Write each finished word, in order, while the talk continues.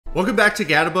Welcome back to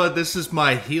Gatabud. This is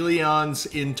my Hellions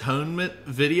Intonement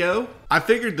video. I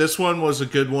figured this one was a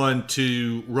good one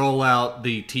to roll out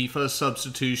the Tifa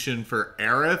substitution for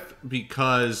Aerith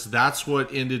because that's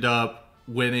what ended up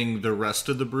winning the rest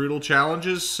of the Brutal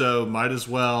challenges, so might as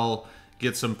well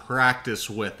get some practice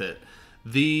with it.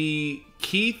 The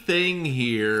key thing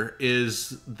here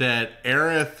is that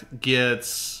Aerith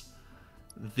gets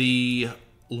the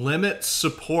limit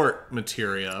support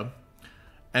materia,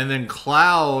 and then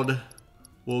Cloud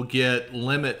will get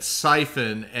Limit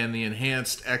Siphon and the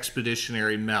Enhanced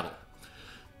Expeditionary Metal.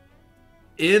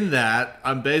 In that,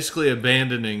 I'm basically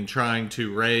abandoning trying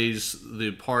to raise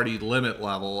the party limit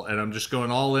level, and I'm just going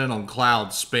all in on Cloud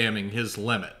spamming his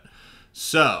limit.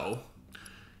 So,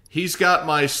 he's got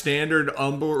my standard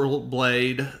Umbral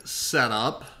Blade set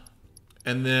up,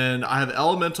 and then I have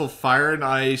Elemental Fire and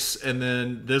Ice, and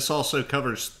then this also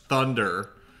covers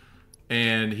Thunder.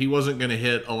 And he wasn't going to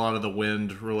hit a lot of the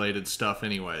wind-related stuff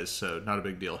anyways, so not a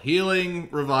big deal. Healing,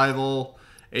 Revival,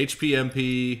 HP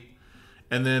MP,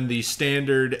 and then the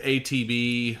standard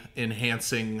ATB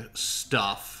enhancing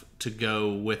stuff to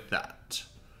go with that.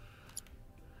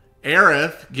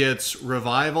 Aerith gets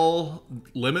Revival,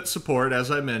 Limit Support,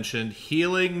 as I mentioned,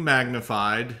 Healing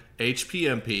Magnified, HP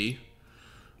MP,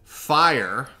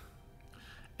 Fire,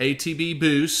 ATB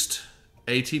Boost,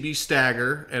 ATB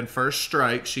Stagger, and First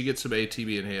Strike. She gets some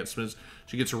ATB enhancements.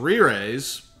 She gets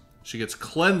Re-Raise. She gets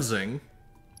Cleansing.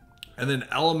 And then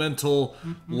Elemental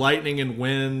Lightning and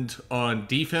Wind on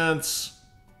defense.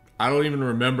 I don't even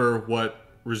remember what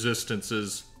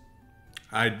resistances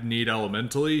I'd need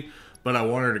elementally, but I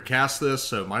want her to cast this,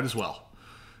 so might as well.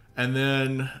 And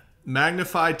then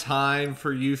Magnify Time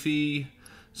for Yuffie.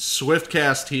 Swift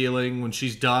Cast Healing. When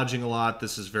she's dodging a lot,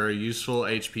 this is very useful.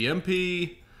 HP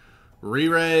MP.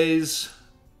 Re-Raise,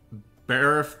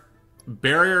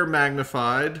 Barrier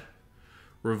Magnified,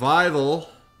 Revival,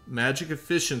 Magic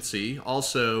Efficiency,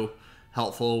 also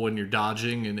helpful when you're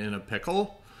dodging and in a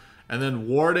pickle, and then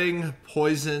Warding,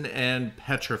 Poison, and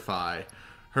Petrify.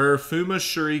 Her Fuma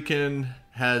Shuriken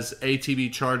has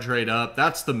ATB charge rate up.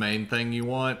 That's the main thing you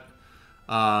want.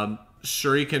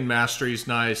 Shuriken Mastery is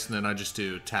nice, and then I just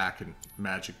do attack and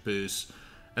magic boost.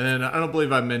 And then I don't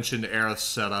believe I mentioned Aerith's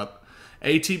setup.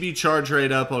 ATB charge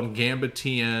rate up on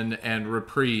Gambitian and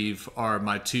Reprieve are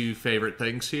my two favorite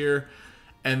things here.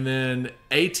 And then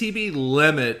ATB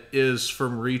limit is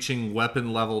from reaching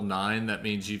weapon level 9. That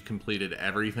means you've completed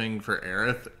everything for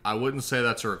Aerith. I wouldn't say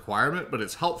that's a requirement, but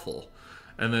it's helpful.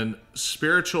 And then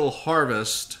Spiritual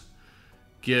Harvest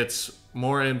gets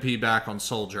more MP back on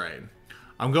Soul Drain.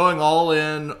 I'm going all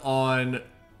in on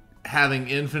having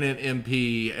infinite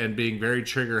MP and being very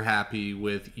trigger happy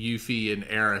with Yuffie and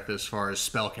Aerith as far as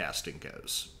spellcasting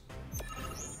goes.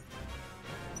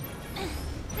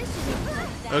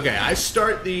 Okay, I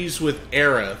start these with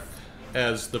Aerith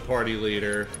as the party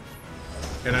leader,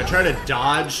 and I try to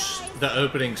dodge the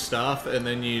opening stuff and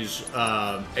then use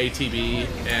ATB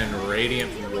and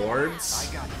Radiant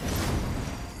Wards.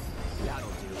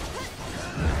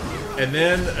 And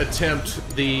then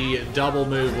attempt the double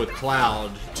move with Cloud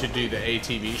to do the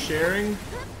ATB sharing.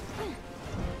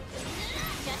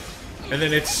 And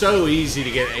then it's so easy to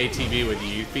get ATB with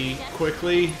Yuffie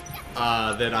quickly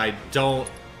that I don't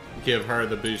give her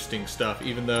the boosting stuff,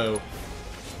 even though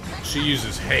she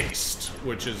uses haste,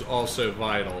 which is also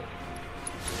vital.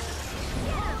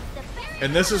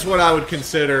 And this is what I would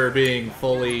consider being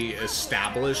fully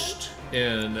established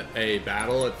in a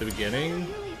battle at the beginning.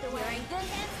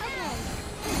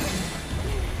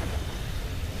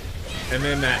 And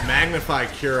then that Magnify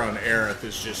Cure on Aerith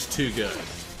is just too good.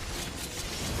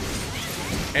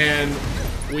 And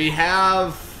we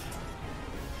have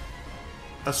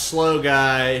a slow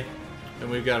guy,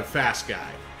 and we've got a fast guy.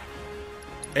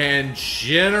 And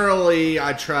generally,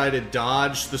 I try to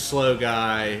dodge the slow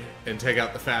guy and take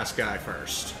out the fast guy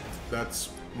first. That's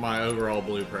my overall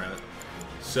blueprint.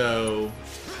 So,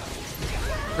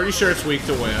 pretty sure it's weak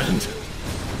to wind.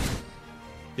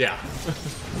 Yeah.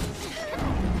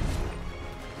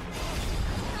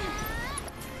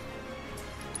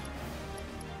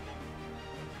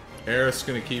 Aerith's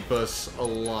gonna keep us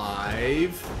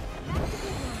alive.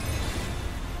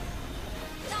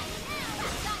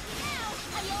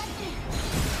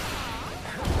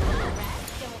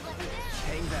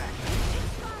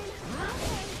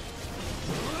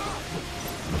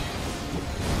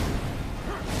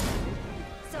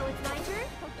 So it's my turn?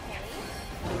 Okay.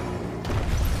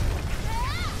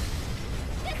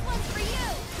 This one's for you!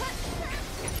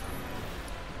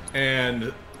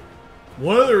 And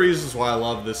one of the reasons why I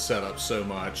love this setup so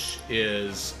much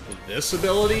is this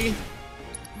ability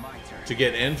to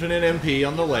get infinite MP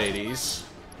on the ladies,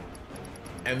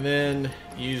 And then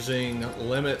using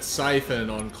Limit Siphon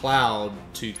on Cloud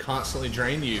to constantly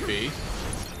drain Yuffie.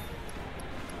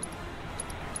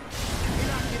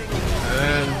 And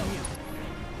then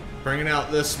bringing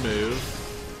out this move.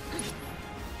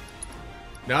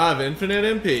 Now I have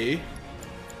infinite MP.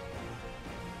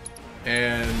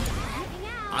 And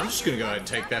I'm just going to go ahead and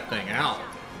take that thing out.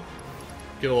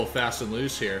 Get a little fast and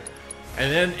loose here.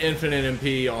 And then infinite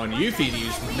MP on Yuffie to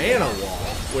use Mana Wall,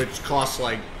 which costs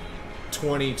like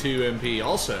 22 MP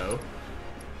also.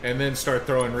 And then start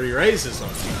throwing re-raises on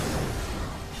you.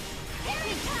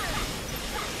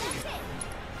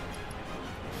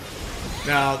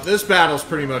 Now, this battle's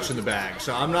pretty much in the bag,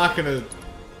 so I'm not going to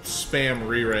spam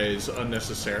re-raise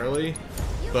unnecessarily.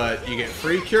 But you get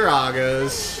free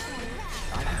Curagas.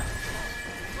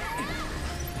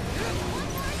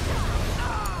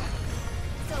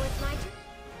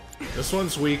 This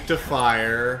one's weak to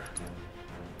fire.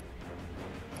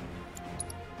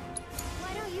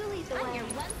 Why don't you lead the way? Your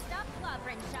one-stop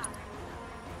clobbering shop.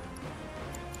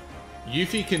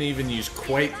 Yuffie can even use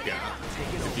Quakega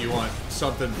if you want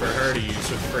something for her to use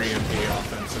with free MP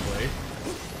offensively.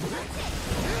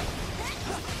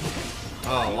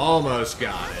 Oh, almost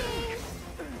got it.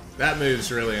 That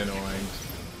move's really annoying.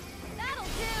 That'll do.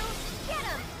 Get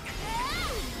him.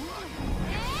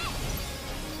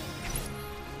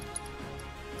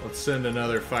 Let's send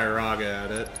another Firaga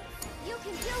at it. You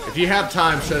can do it. If you have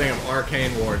time, setting up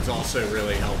Arcane Ward's also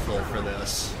really helpful for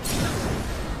this.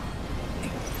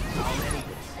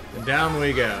 And down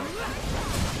we go.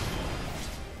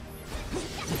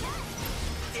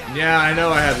 Yeah, I know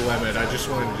I had limit. I just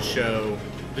wanted to show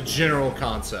the general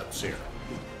concepts here.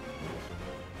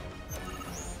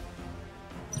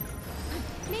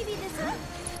 Maybe this is...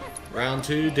 Round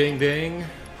 2, ding ding.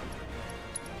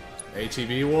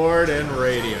 ATB Ward and what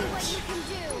Radiance. you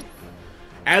can do.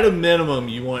 At a minimum,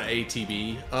 you want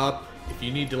ATB up. If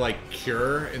you need to, like,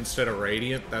 Cure instead of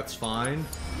Radiant, that's fine.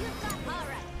 All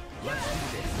right.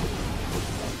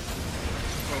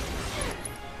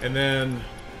 And then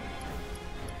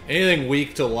anything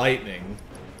weak to lightning.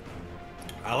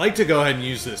 I like to go ahead and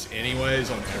use this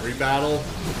anyways on every battle,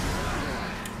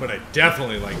 but I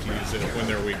definitely like to use it when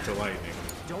they're weak to lightning.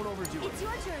 Don't overdo it. It's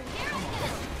your turn.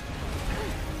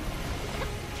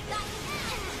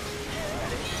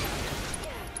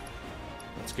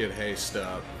 Let's get haste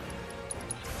up.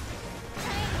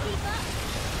 Keep up.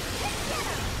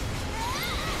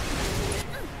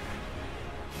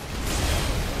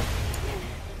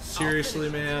 Seriously,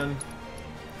 man?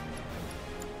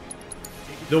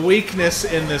 The weakness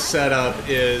in this setup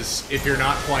is if you're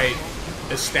not quite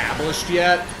established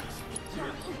yet,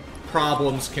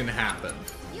 problems can happen.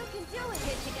 You can do it.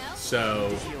 Good to go.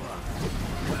 So,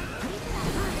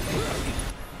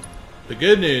 the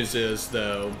good news is,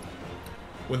 though,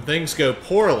 when things go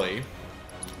poorly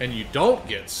and you don't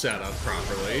get set up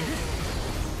properly,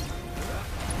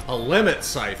 a limit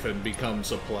siphon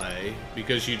becomes a play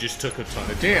because you just took a ton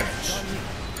of damage.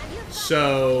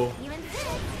 So, You insist.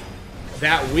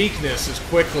 that weakness is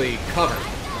quickly covered.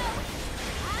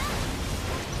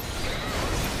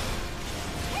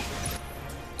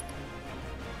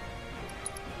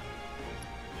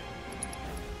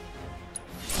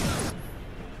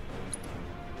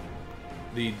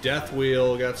 The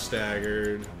Deathwheel got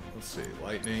staggered. Let's see,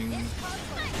 lightning, Did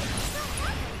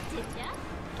ya?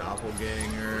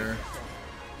 doppelganger.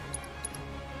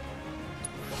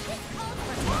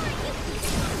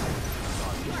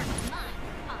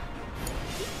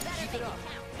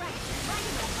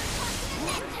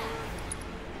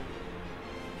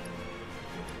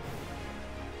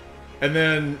 And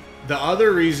then the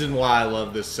other reason why I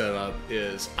love this setup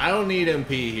is I don't need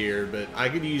MP here, but I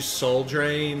could use Soul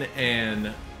Drain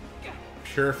and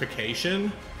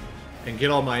Purification and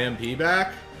get all my MP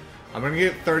back. I'm going to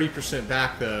get 30%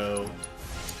 back though,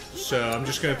 so I'm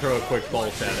just going to throw a quick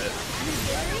bolt at it.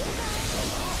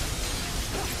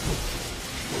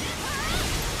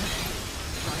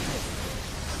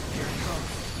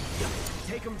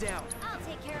 Take him down. I'll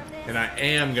take care of this. And I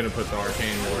am going to put the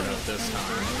Arcane Ward up this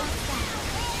time.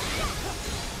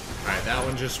 Alright, that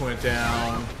one just went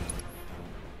down.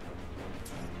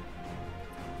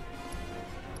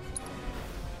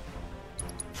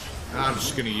 I'm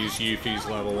just going to use Yuffie's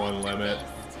level 1 limit.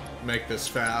 Make this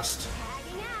fast.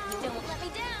 Don't let me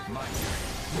down. My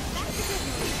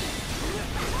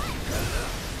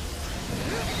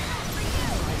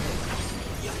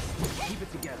Keep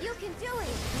it together. You can do it.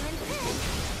 You insist.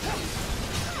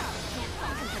 Can't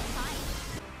falter for fight.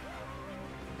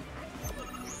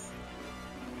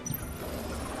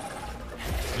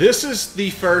 This is the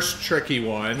first tricky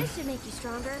one. This should make you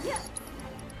stronger.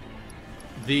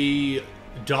 The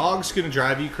Dog's gonna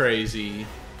drive you crazy.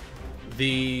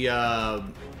 The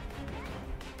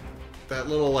that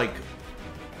little like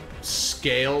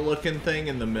scale looking thing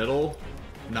in the middle,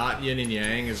 not yin and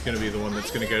yang, is gonna be the one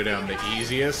that's gonna go down the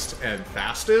easiest and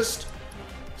fastest.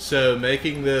 So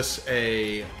making this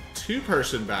a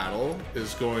two-person battle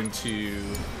is going to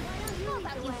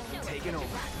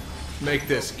make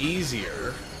this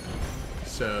easier.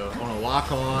 So I'm gonna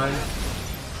lock on.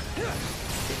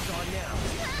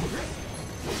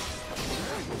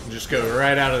 Just go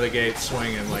right out of the gate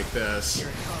swinging like this.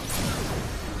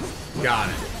 Got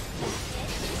it.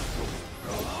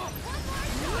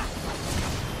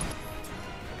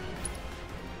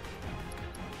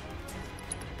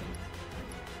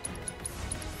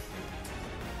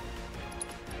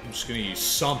 I'm just gonna use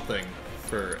something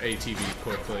for ATB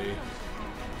quickly.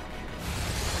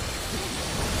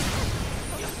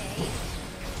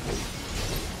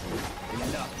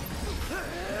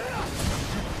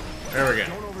 There we go.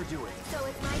 Don't overdo it. So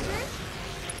it's my turn?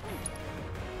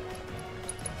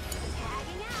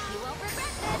 Tagging out. You won't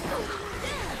regret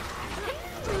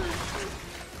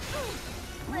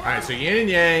this. Alright, so Yin and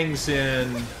Yang's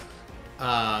in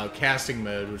casting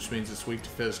mode, which means it's weak to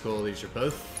physical. These are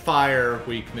both fire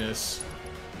weakness.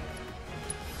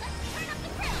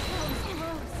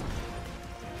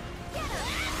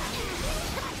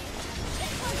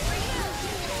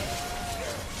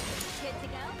 Good to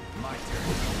go? My turn.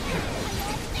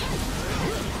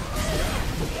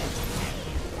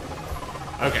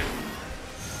 Okay.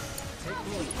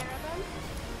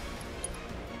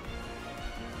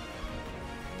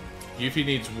 Yuffie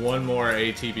needs one more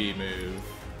ATB move.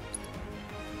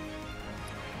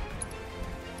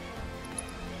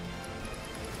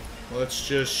 Let's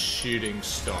just Shooting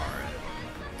Star it.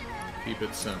 Keep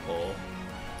it simple.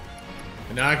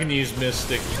 And now I can use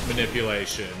Mystic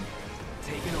Manipulation.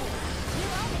 Taking over.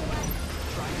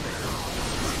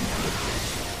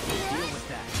 Deal with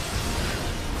that.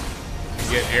 And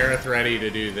get Aerith ready to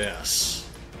do this.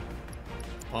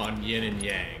 On Yin and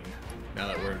Yang. Now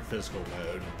that we're in physical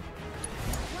mode.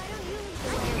 Why don't you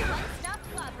enjoy your one-stop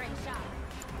clobbering shop?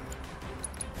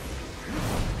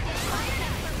 Get fired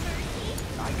up for mercy.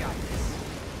 I got this.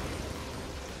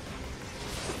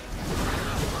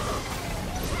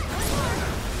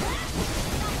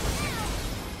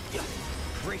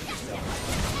 Break yourself.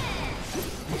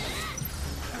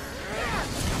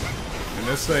 And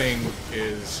this thing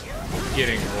is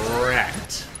getting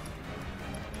wrecked.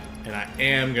 And I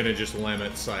am gonna just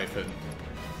limit Siphon.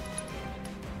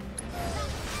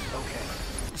 Okay.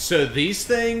 So these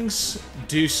things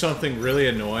do something really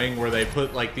annoying where they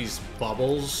put like these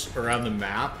bubbles around the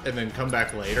map and then come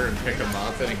back later and pick them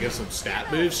up and it gives them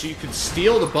stat moves. So you can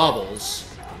steal the bubbles,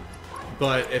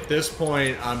 but at this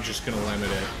point I'm just gonna limit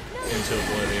it into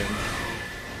oblivion.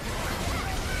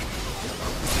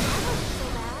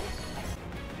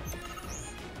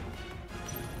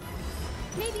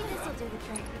 Maybe this will do the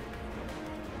trick.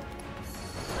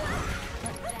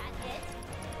 That it?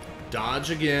 Dodge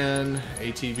again,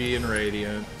 ATB and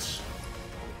Radiant.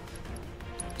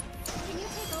 Can you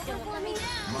take over for me?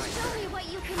 My Show me what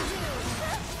you can do.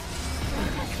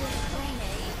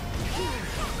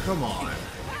 Come on.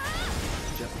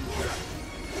 Just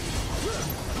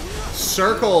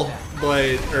Circle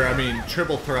blade, or I mean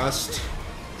triple thrust,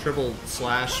 triple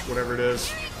slash, whatever it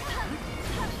is,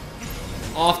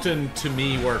 often to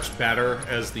me works better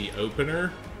as the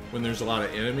opener when there's a lot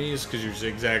of enemies because you're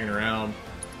zigzagging around,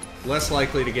 less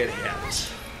likely to get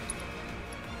hit.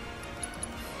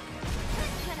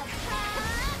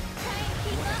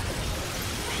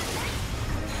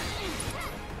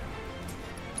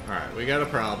 Alright, we got a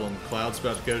problem. Cloud's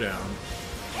about to go down.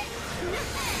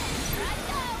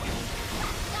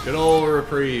 Good old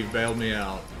Reprieve bailed me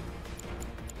out.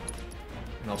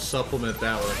 And I'll supplement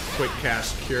that with a quick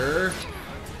cast cure.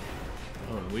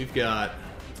 Oh, and we've got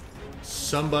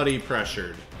somebody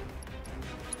pressured.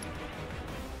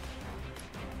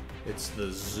 It's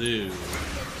the zoo.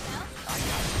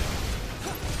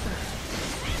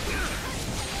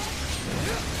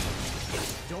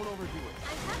 don't overdo it.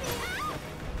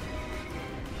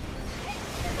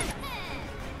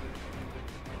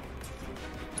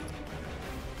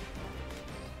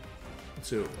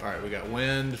 So, alright, we got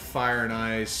wind, fire, and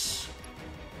ice.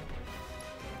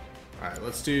 Alright,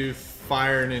 let's do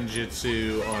fire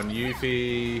ninjutsu on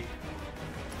Yuffie.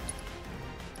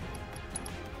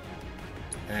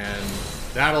 And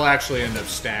that'll actually end up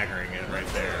staggering it right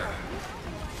there.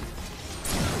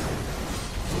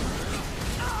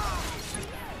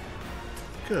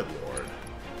 Good lord.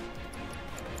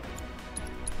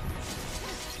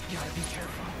 You gotta be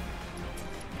careful.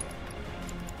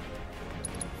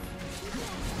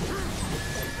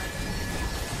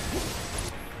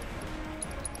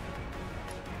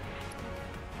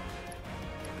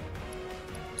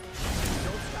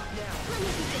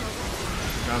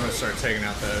 start taking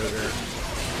out the Ogre.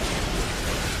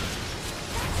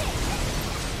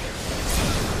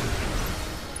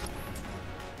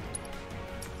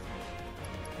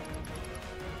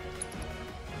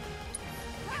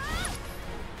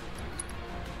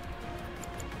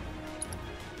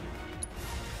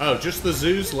 Oh, just the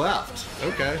zoos left.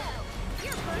 Okay.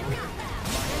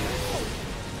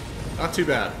 Not too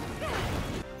bad.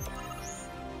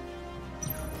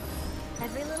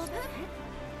 Every little bit.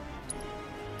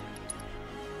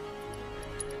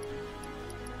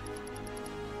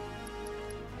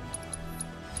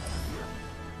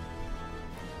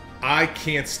 I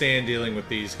can't stand dealing with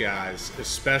these guys,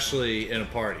 especially in a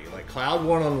party. Like Cloud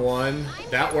one-on-one,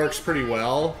 that works pretty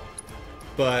well,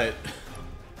 but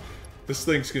this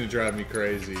thing's gonna drive me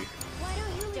crazy. Why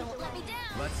don't let me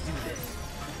down? Let's do this.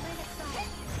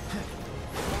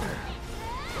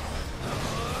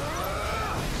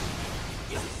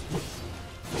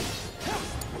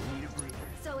 Need a breather.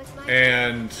 So it's my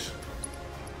And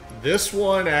this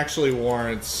one actually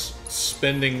warrants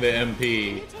spending the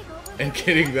MP and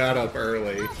getting that up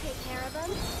early. I'll take care of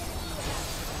them.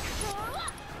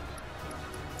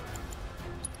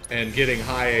 And getting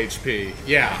high HP.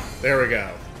 Yeah, there we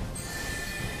go.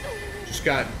 Just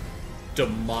got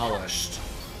demolished.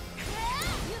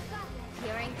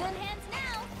 You're in good hands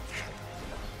now.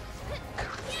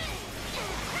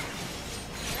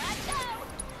 Here I go.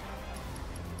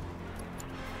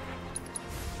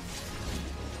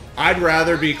 I'd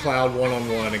rather be Cloud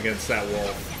one-on-one against that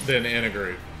wolf than in a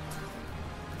group.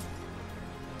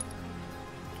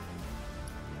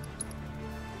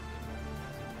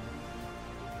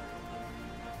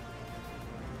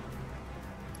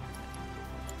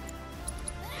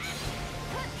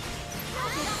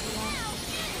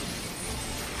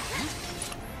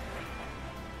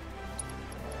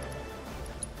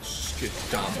 Just get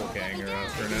Doppelganger up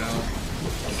for now.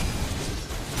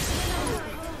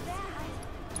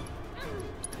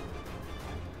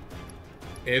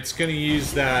 It's gonna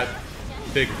use that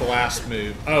big blast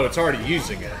move. Oh, it's already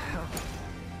using it.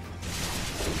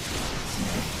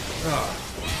 Oh,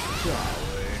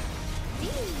 golly.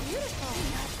 Beautiful.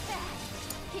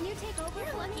 Can you take over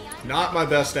for me? Not my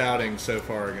best outing so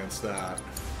far against that.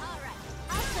 All right.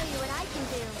 I'll show you what I can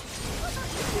do.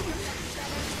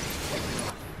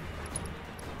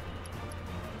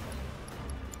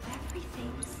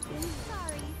 Everything's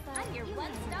sorry, but I'm your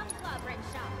one-stop clobbering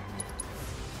shop.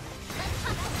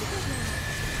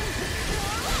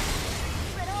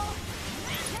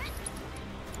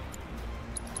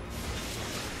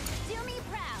 Do me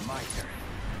proud. My turn.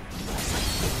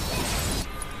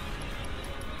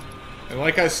 And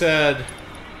like I said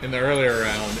in the earlier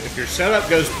round, if your setup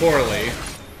goes poorly,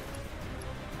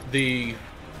 the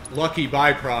lucky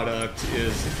byproduct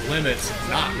is limits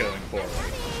not going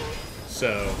poorly.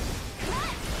 So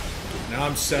now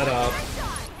I'm set up.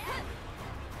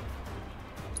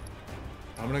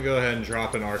 I'm gonna go ahead and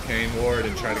drop an Arcane Ward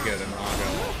and try to get an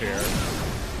Ogre up here.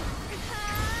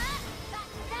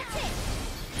 That's it.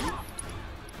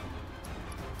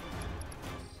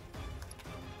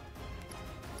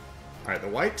 Alright, the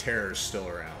White Terror's still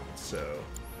around, so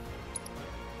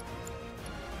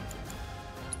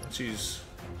let's use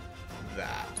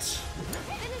that.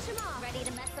 Finish him off. Ready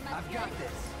to mess him up? I've got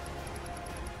this.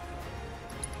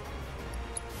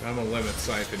 I'm a limit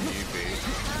siphon UV.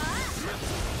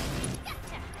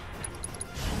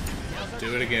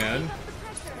 Do it again. Leave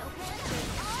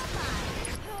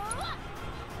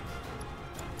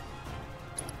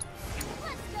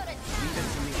it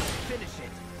to me. Finish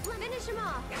it. Finish him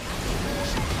off.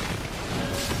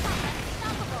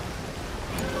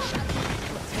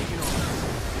 Take it on.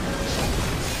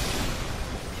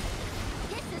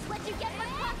 This is what you get for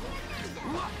talking a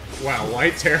ninja. Wow,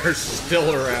 White Terror's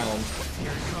still around.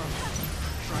 Here it comes.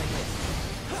 Try this.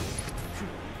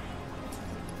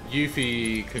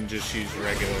 Yuffie can just use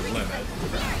regular limit.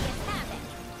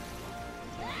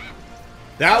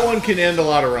 That one can end a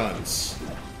lot of runs.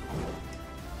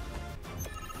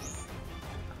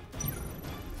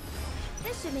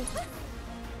 This should make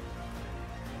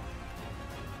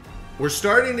We're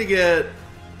starting to get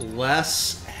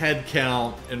less head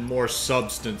count and more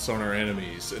substance on our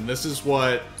enemies, and this is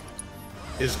what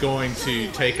is going to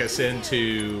take us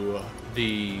into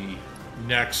the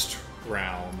next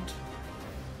round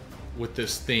with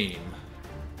this theme.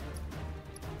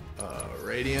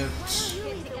 Radiant.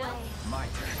 My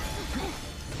turn.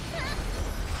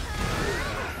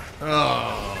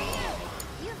 Oh,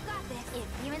 You've got this if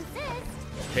you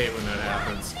insist. hate when that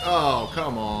happens. Oh,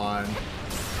 come on. I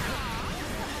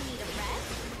need a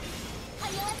rest. How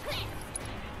you like this?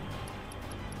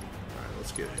 Alright,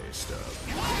 let's get haste up.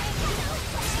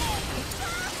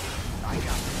 I got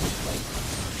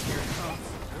this. Here it comes.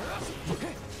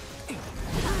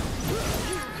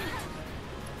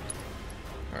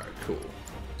 Alright, cool.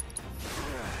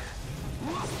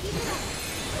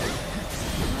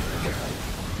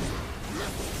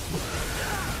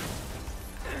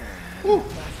 Woo.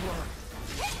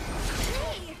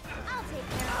 Hey, I'll take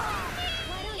care of it.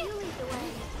 Why don't you lead the way?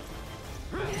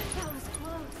 That was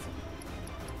close.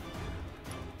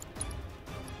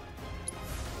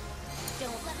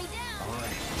 Don't let me down.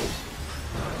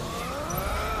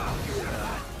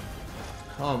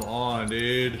 Come on,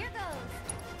 dude. Here goes.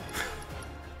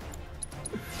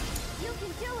 You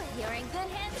can do it. You're in good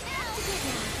hands now.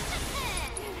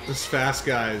 This fast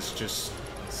guy is just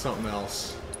something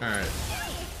else. Alright.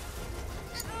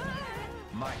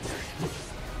 My turn.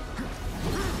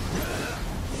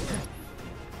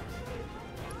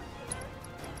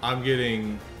 I'm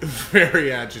getting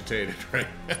very agitated right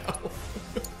now.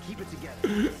 Keep it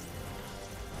together.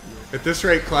 At this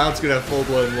rate, Cloud's gonna have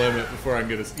full-blown limit before I can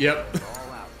get a... Yep. All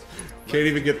out. Can't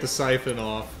even get the siphon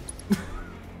off.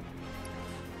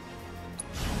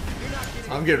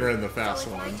 I'm getting rid of the fast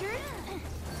My one. turn.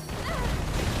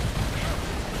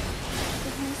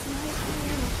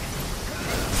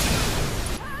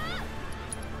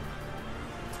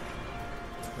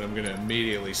 I'm gonna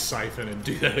immediately siphon and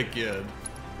do that again.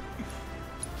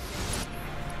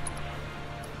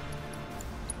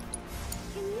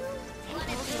 Can you take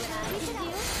over what I can do?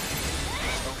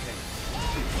 Okay.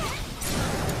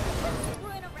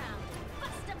 Run around.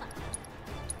 Bust 'em up.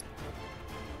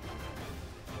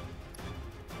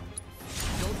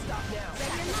 Don't stop now.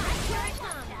 Ready or not, here I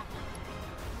come.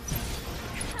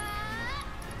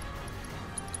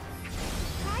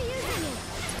 Try using it.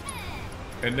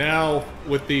 And now,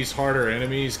 with these harder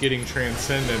enemies, getting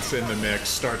Transcendence in the mix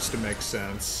starts to make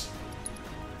sense.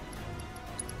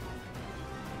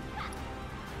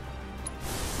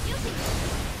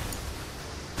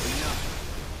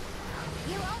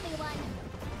 You owe me one.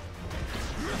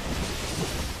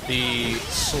 The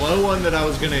slow one that I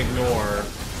was gonna ignore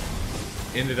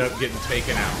ended up getting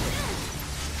taken out.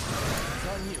 It's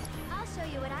on you. I'll show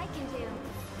you what I can do.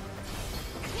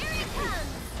 Here it comes.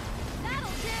 That'll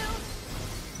do.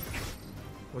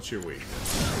 What's your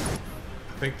weakness?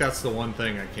 I think that's the one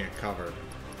thing I can't cover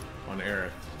on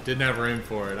Aerith. Didn't have room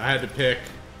for it. I had to pick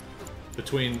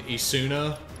between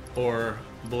Isuna or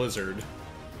Blizzard.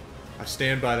 I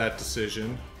stand by that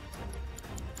decision.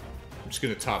 I'm just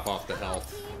gonna top off the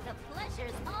health. The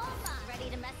pleasure's all mine. Ready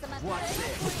to mess them up? Watch good?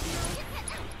 this.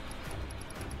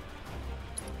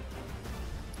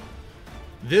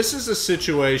 This is a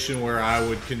situation where I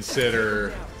would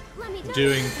consider Let me go.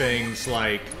 doing things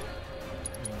like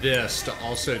this to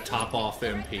also top off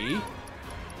MP,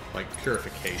 like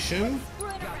Purification.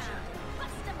 Run around.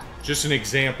 Bust 'em up. Just an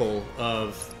example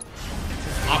of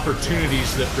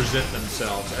opportunities that present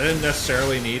themselves. I didn't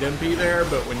necessarily need MP there,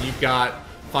 but when you've got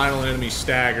final enemy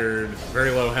staggered,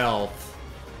 very low health,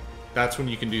 that's when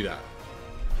you can do that.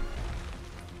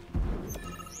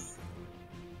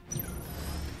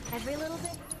 Every little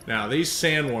bit. Now, these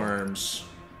sandworms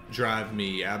drive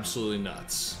me absolutely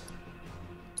nuts.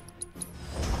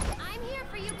 I'm here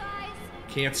for you guys.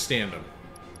 Can't stand them.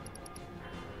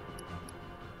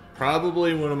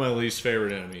 Probably one of my least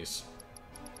favorite enemies.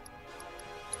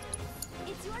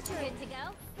 It's your turn. Good to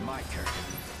go. My turn.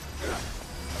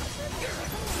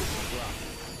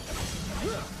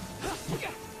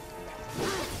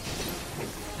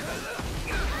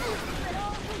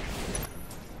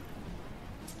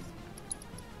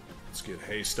 Let's get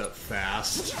haste up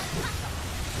fast.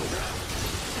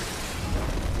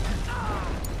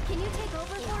 Can you take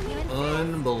over for me?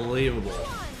 Unbelievable. Come on.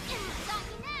 Got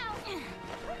me now.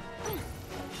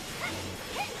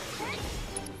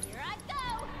 Here I go.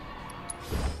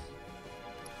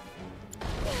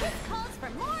 This calls for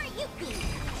more Yuki.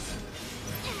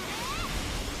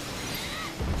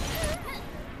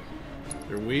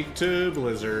 They're weak to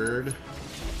Blizzard. You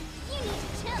need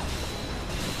to chill.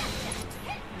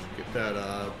 Get that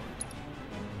up.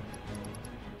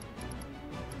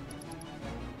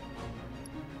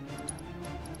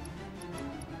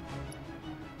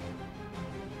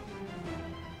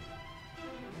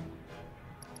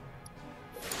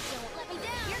 Don't let me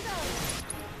down. Here goes.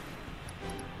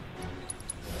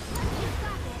 You've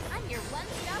got this. I'm your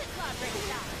one-stop clobbering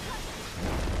shop.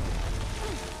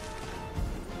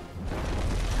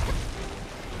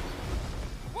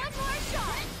 One more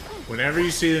shot. Whenever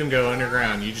you see them go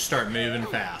underground, you just start moving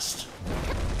fast.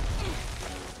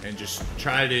 And just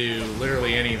try to do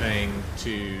literally anything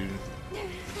to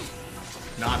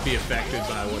not be affected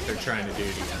by what they're trying to do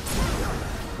to you.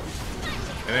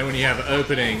 And then when you have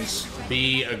openings,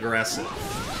 be aggressive.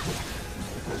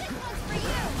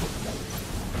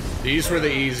 These were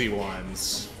the easy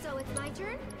ones. So it's my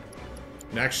turn?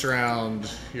 Next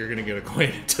round, you're gonna get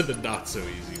acquainted to the not so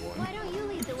easy one. Why don't you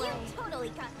lead the way? You totally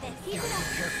got this. Keep it up.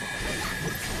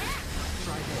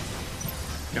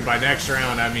 And by next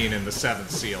round, I mean in the 7th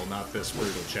seal, not this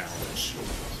brutal challenge.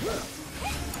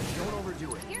 Don't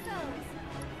overdo it. Here goes.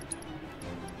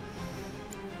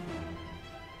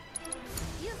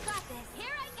 You've got this.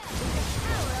 Here I go.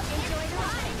 Power of enjoy the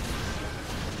ride.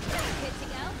 Good to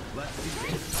go. Let's do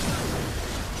this.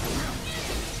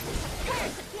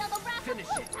 Feel the wrath of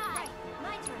Finish it. Butal.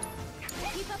 My turn.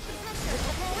 Keep up the pressure.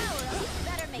 Power of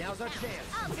better make Now's it our count. chance.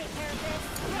 I'll take care of this.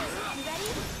 You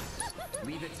ready?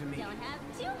 Leave it to me. Don't have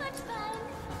too much fun.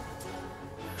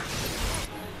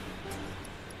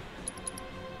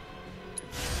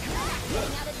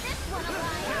 Now that this one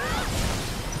alive.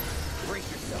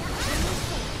 Brace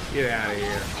yourself. Get out of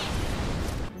here.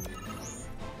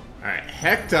 Alright,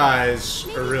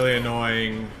 Hecteyes are really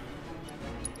annoying.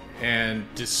 And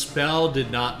Dispel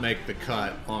did not make the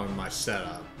cut on my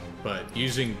setup. But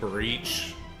using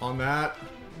Breach on that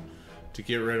to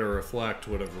get rid of Reflect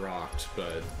would have rocked,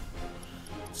 but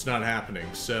it's not happening,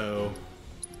 so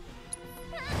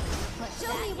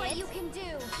Show me what you can do.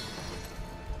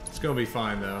 it's gonna be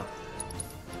fine though.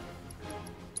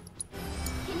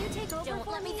 Can you take over? Don't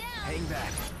let me down. Hang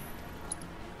back.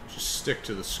 Just stick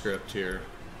to the script here.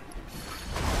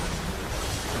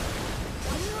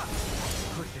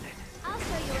 Pushing it. I'll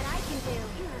show you what I can do.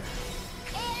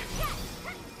 And cut.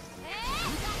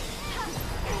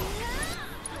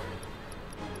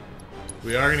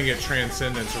 We are gonna get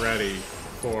Transcendence ready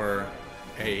for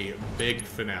a big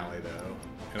finale though.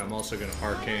 And I'm also gonna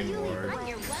Arcane Ward I'm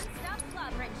your one-stop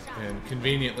slobbering shop. and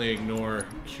conveniently ignore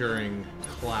Curing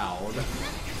Cloud. There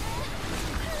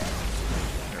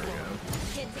we go.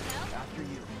 Good to go. After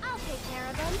you. I'll take care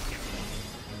of them.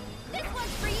 This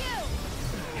one's for you.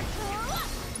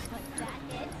 What's that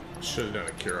hit? Should have done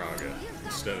a Curaga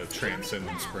instead of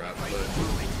Transcendence Prep, but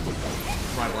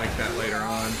might like that later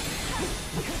on.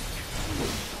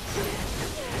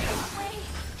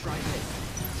 Try this.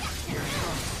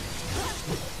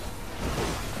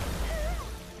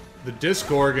 The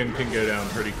Disgorgon can go down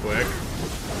pretty quick.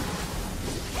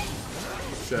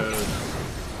 So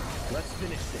Let's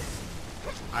finish this.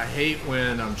 I hate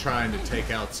when I'm trying to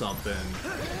take out something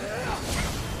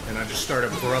and I just start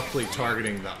abruptly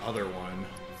targeting the other one.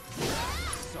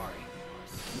 Sorry.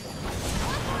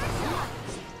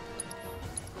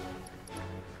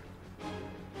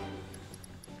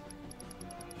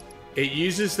 It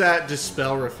uses that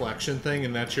Dispel Reflection thing,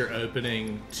 and that's your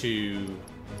opening to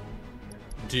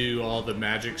do all the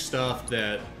magic stuff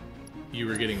that you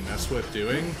were getting messed with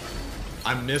doing.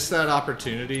 I missed that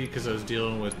opportunity because I was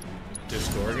dealing with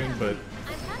Disgorgon, but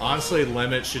honestly,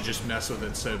 Limit should just mess with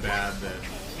it so bad that,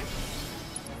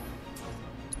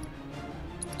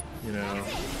 you know.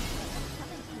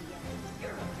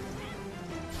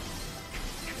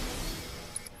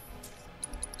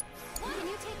 Can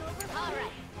you take over? All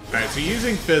right. Alright, so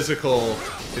using physical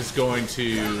is going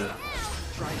to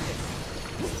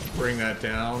bring that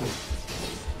down.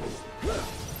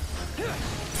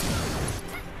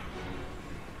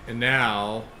 And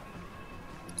now,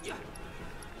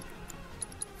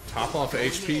 top off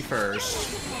HP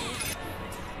first,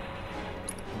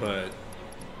 but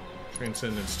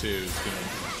Transcendence 2 is going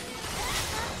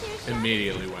to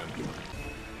immediately win.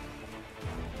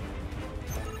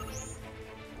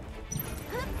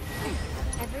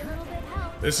 Every little bit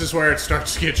helps. This is where it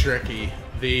starts to get tricky.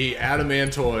 The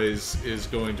Adamantoise is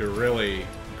going to really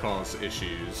cause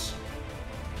issues.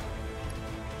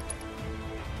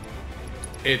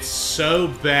 It's so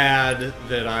bad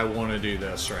that I want to do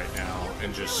this right now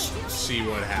and just see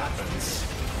what happens.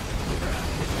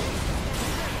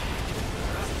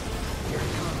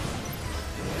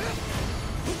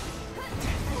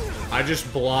 I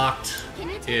just blocked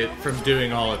it from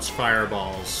doing all its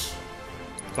fireballs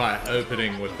by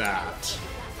opening with that.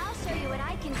 I'll show you what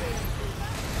I can do.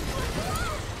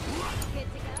 Good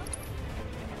to go.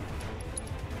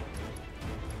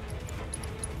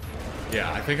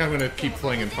 Yeah, I think I'm gonna keep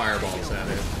flinging fireballs at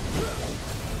it.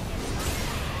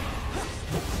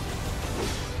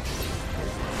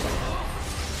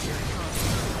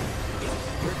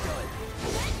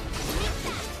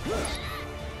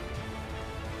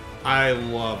 I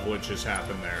love what just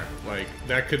happened there. Like,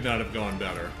 that could not have gone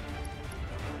better.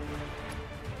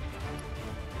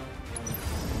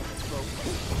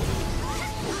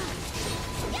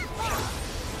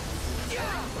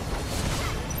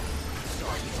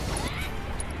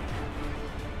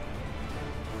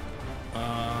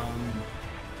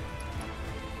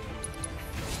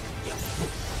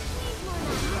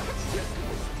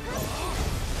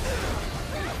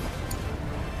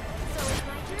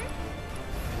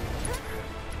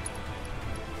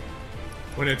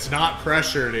 When it's not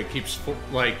pressured, it keeps,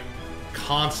 like,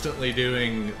 constantly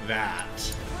doing that.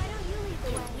 Why don't you lead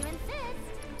the way? You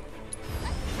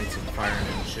insist. Need some Fire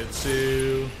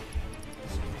Ninjutsu.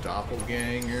 Some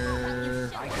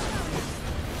Doppelganger.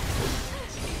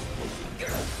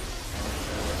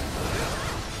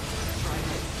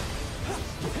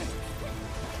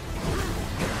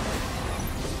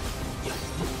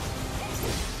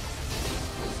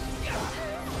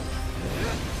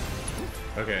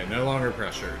 Okay, no longer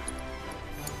pressured.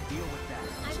 Deal with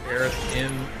that. Is Aerith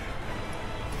in?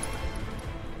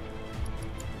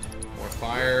 More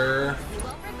fire. You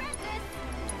won't regret this.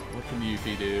 What can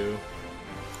Yuffie do?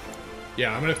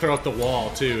 Yeah, I'm gonna throw up the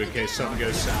wall too in case something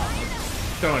goes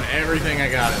south. Throwing everything I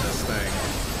got at this thing.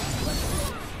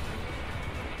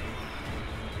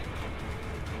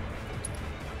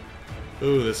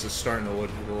 Ooh, this is starting to look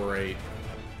great.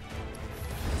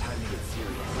 Time to get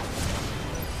serious.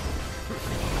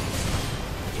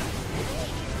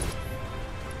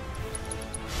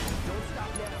 Don't stop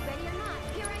now. Ready or not,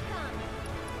 here I come.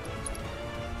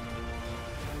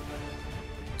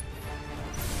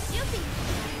 Yuffie,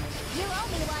 you owe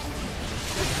me one.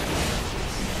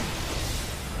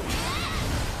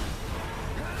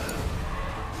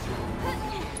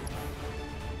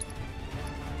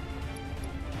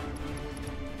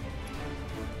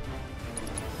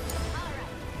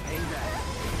 Hang back.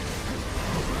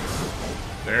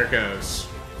 There it goes.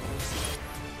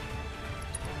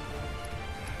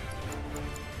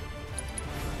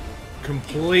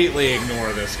 Completely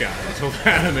ignore this guy until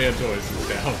Adamantoise is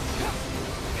down.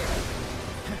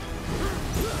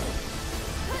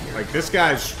 Like, this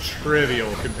guy's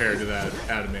trivial compared to that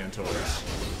Adamantoise.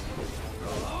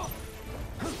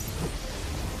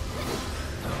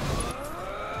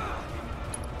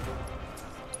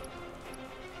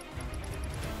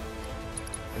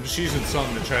 I'm just using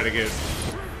something to try to get...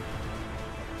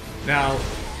 Now,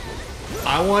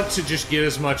 I want to just get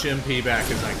as much MP back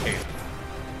as I can.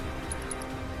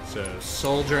 So,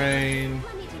 Soul Drain.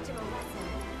 Let me teach him a lesson.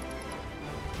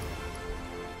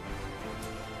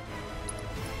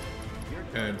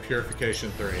 And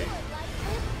Purification 3. Thank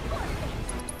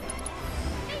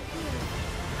you.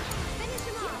 Finish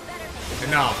him off. Better.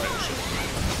 And now I'll finish it.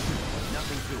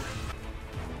 Nothing to it.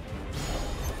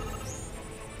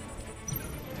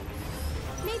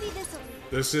 Maybe this'll.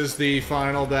 This is the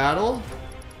final battle.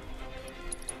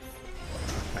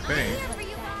 I I'm think. here for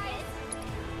you guys.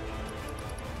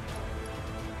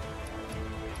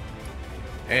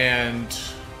 And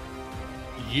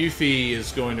Yuffie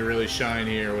is going to really shine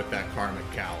here with that Karmic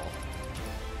Cowl.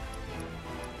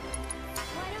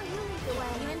 Why don't you lead the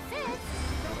way? You insist.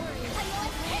 Don't worry.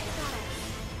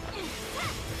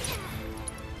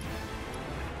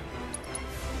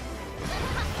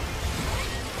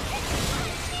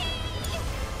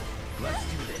 Let's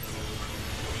do this.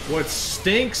 What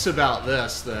stinks about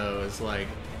this, though, is like...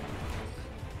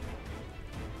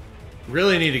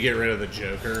 Really need to get rid of the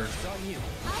Joker. It's on you.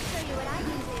 I'll show you what I can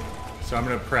do. So I'm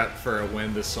going to prep for a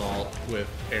Wind Assault with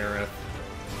Aerith.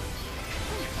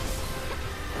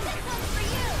 This one's for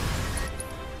you.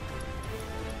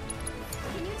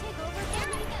 Can you take over,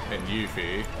 Gary? And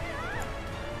Yuffie.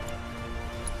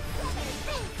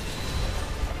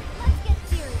 Let's get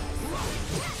serious.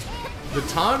 The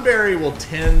Tonberry will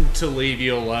tend to leave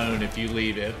you alone if you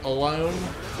leave it alone.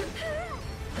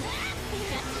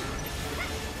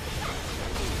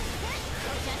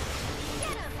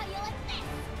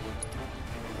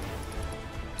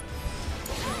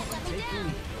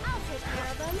 I'll take care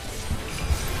of them.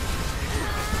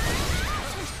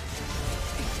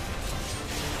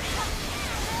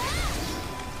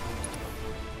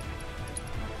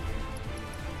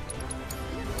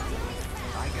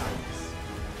 I got this.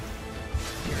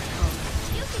 Here it comes.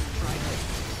 You can Try this.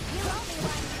 You owe me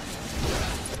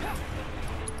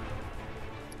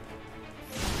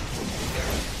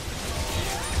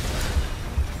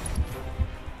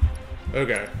one.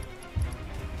 Okay.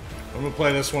 I'm gonna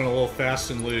play this one a little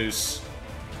fast and loose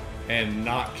and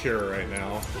not cure right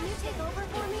now. Can you take over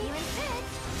for me? You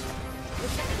insist.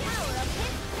 With the power of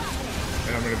his puppet.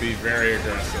 And I'm gonna be very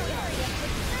aggressive.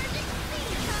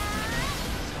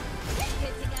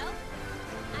 Good to go.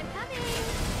 I'm coming.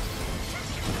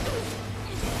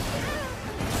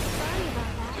 Sorry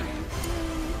about that.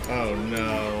 Oh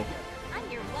no. I'm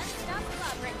your one-stop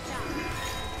covering shop.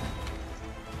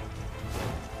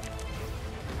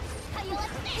 How you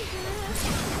like this?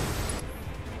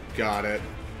 Got it.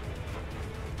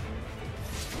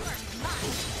 You're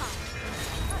mine, Pop.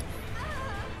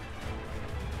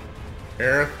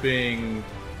 Aerith being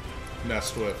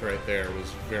messed with right there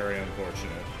was very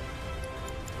unfortunate.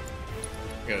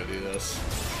 Gotta do this.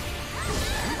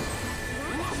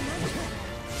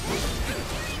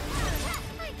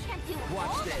 I can't do all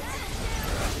Watch this.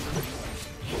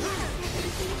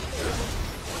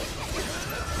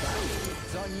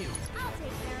 It's on you. I'll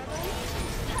take care of it.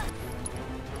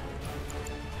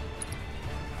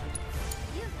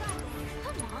 You've got this.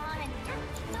 Come on, you're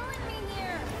killing me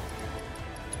here.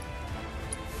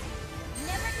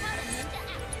 Never count a ninja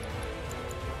out.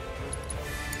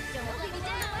 Don't let me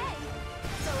down.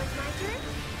 So it's my turn?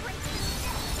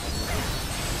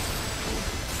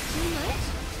 Too much?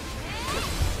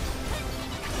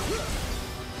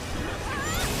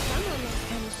 Someone is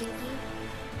kind of shaky.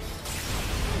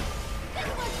 This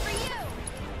one's for you.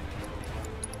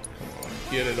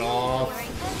 Get it off. We're in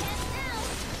good hands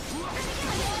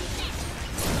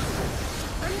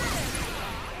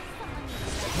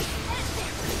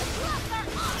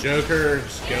now.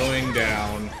 Joker's going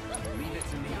down. Leave it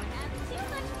to me. Too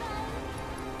much fun.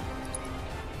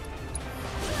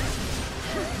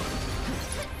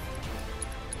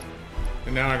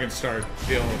 And now I can start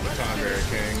dealing with the Tonberry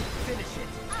King. Finish it.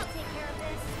 I'll take care of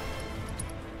this.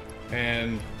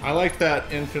 And I like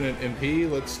that infinite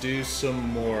MP. Let's do some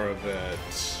more of it.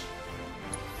 That's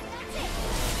it.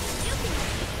 You can.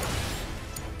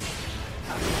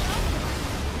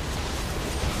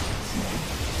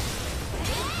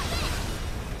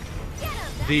 Get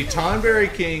him. The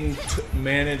Tonberry King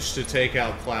managed to take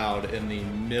out Cloud in the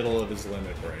middle of his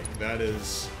limit break. That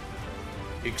is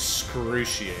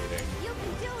excruciating. You can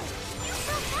do it. You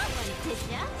felt that one, did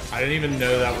ya? I didn't even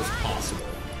know that was possible.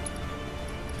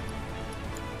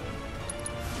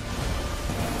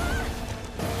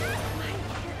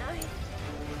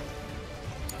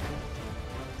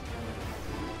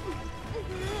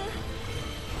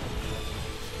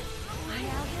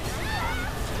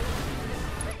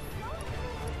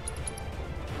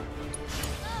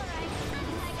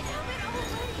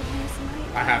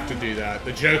 I have to do that.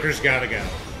 The Joker's gotta go. You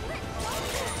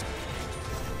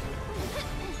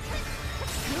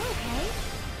okay?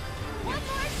 One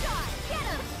more shot. Get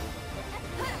him.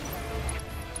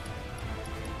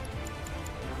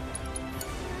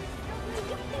 You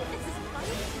think this is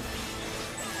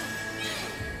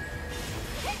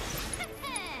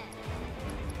funny?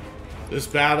 This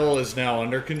battle is now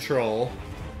under control.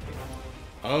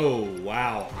 Oh,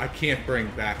 wow. I can't bring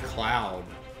back Cloud.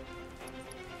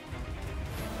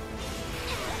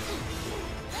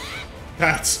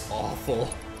 That's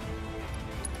awful.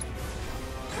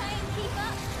 Try and keep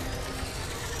up.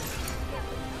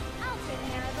 I'll take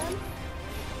care of them.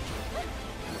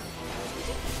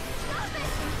 Stop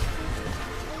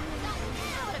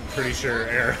it! Pretty sure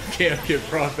Eric can't get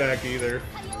brought back either.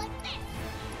 How do you like this?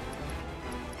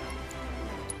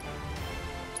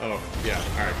 Oh, yeah.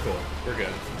 Alright, cool. We're good.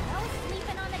 No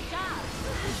sleeping on the job.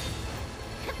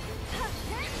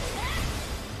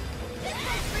 This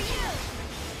one's for you.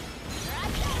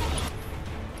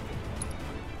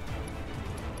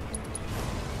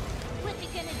 What you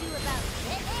gonna do about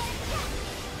it?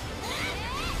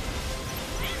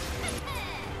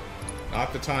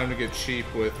 Not the time to get cheap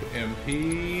with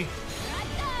MP.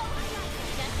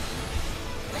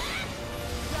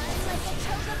 Run like a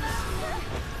chocobo.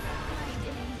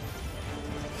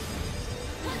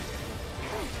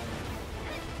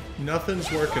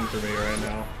 Nothing's working for me right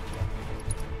now.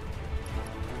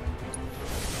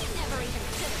 You never even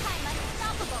took time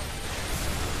unstoppable.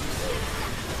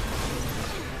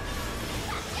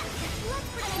 Let's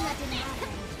pretend that didn't happen.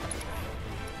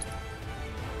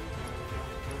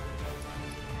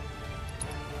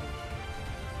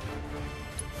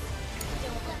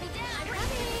 Don't let me down.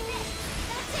 Running.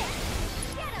 That's it.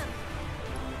 Get him.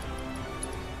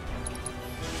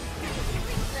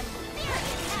 Bring some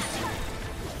serious action.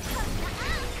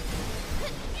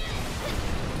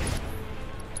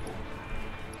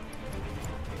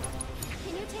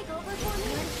 Can you take over for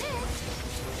me?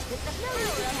 With the power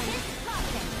of his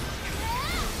prophet.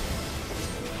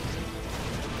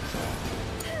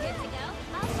 Good to go?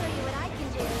 I'll show you what I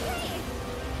can do.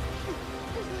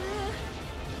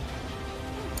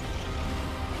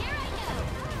 Here I go.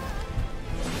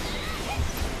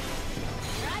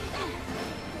 Right back.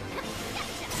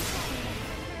 Gotcha.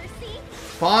 Mercy.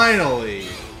 Finally!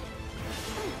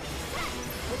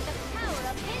 With the power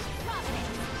of his prophet.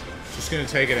 Just gonna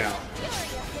take it out.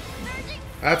 Fury of his surging.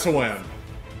 That's a win.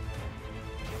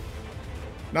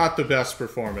 Not the best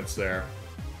performance there.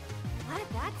 What if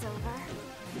that's over?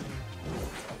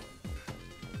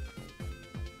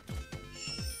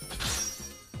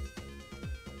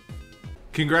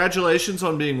 Congratulations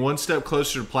on being one step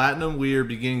closer to Platinum. We are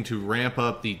beginning to ramp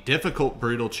up the difficult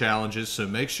Brutal challenges, so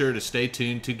make sure to stay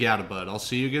tuned to Gatabud. I'll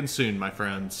see you again soon, my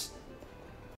friends.